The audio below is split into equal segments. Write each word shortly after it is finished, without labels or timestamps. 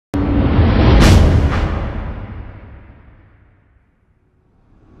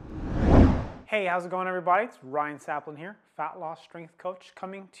Hey, how's it going, everybody? It's Ryan Saplin here, fat loss strength coach,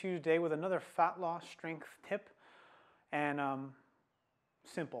 coming to you today with another fat loss strength tip. And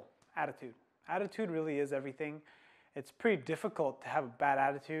simple, attitude. Attitude really is everything. It's pretty difficult to have a bad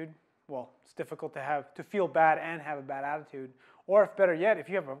attitude. Well, it's difficult to feel bad and have a bad attitude. Or if better yet, if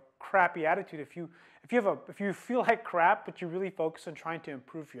you have a crappy attitude, if you feel like crap, but you really focus on trying to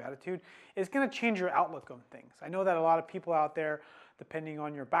improve your attitude, it's going to change your outlook on things. I know that a lot of people out there, depending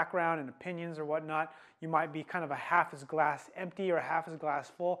on your background and opinions or whatnot, you might be kind of a half as glass empty or a half as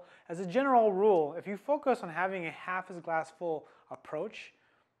glass full. As a general rule, if you focus on having a half as glass full approach,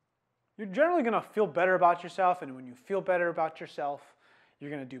 you're generally going to feel better about yourself, and when you feel better about yourself,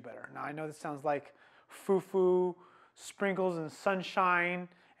 you're going to do better. Now, I know this sounds like foo-foo, sprinkles and sunshine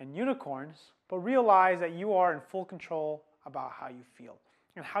and unicorns, but realize that you are in full control about how you feel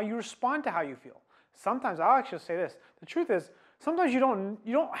and how you respond to how you feel. Sometimes, I'll actually say this, the truth is, sometimes you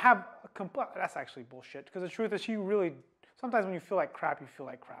don't have a complete, that's actually bullshit, because the truth is sometimes when you feel like crap, you feel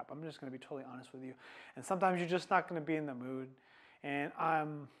like crap. I'm just going to be totally honest with you. And sometimes you're just not going to be in the mood. And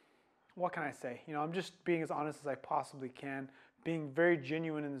what can I say? You know, I'm just being as honest as I possibly can, being very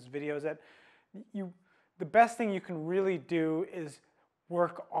genuine in this video, is that the best thing you can really do is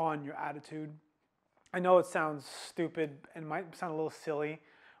work on your attitude. I know it sounds stupid and might sound a little silly,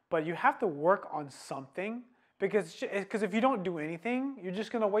 but you have to work on something. Because if you don't do anything, you're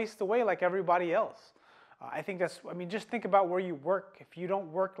just going to waste away like everybody else. Just think about where you work. If you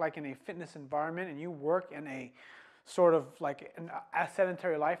don't work like in a fitness environment and you work in a sort of like a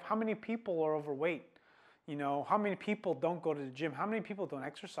sedentary life, how many people are overweight? You know, how many people don't go to the gym? How many people don't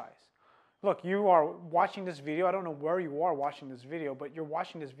exercise? Look, you are watching this video. I don't know where you are watching this video, but you're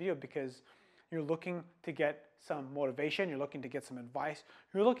watching this video because you're looking to get some motivation, you're looking to get some advice,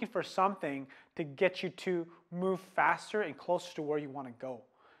 you're looking for something to get you to move faster and closer to where you want to go.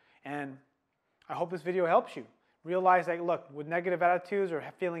 And I hope this video helps you. Realize that, look, with negative attitudes or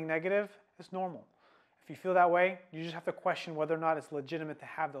feeling negative, it's normal. If you feel that way, you just have to question whether or not it's legitimate to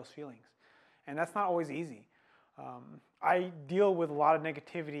have those feelings. And that's not always easy. I deal with a lot of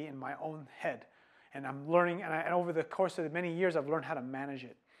negativity in my own head. And I'm learning, and over the course of many years, I've learned how to manage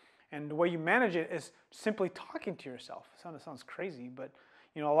it. And the way you manage it is simply talking to yourself. It sounds crazy, but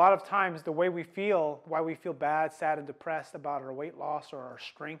you know, a lot of times the way we feel, why we feel bad, sad, and depressed about our weight loss or our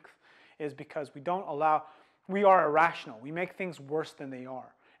strength is because we are irrational. We make things worse than they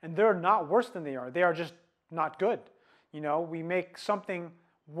are. And they're not worse than they are. They are just not good. You know, we make something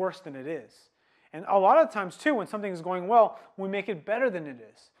worse than it is. And a lot of times too, when something is going well, we make it better than it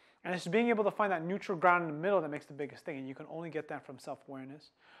is. And it's being able to find that neutral ground in the middle that makes the biggest thing. And you can only get that from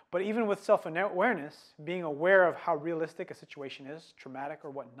self-awareness. But even with self-awareness, being aware of how realistic a situation is, traumatic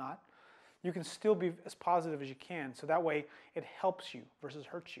or whatnot, you can still be as positive as you can. So that way it helps you versus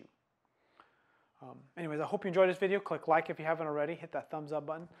hurts you. Anyways, I hope you enjoyed this video. Click like if you haven't already. Hit that thumbs up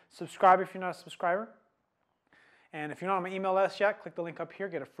button. Subscribe if you're not a subscriber. And if you're not on my email list yet, click the link up here.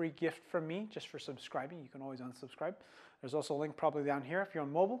 Get a free gift from me just for subscribing. You can always unsubscribe. There's also a link probably down here. If you're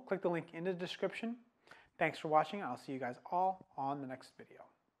on mobile, click the link in the description. Thanks for watching. I'll see you guys all on the next video.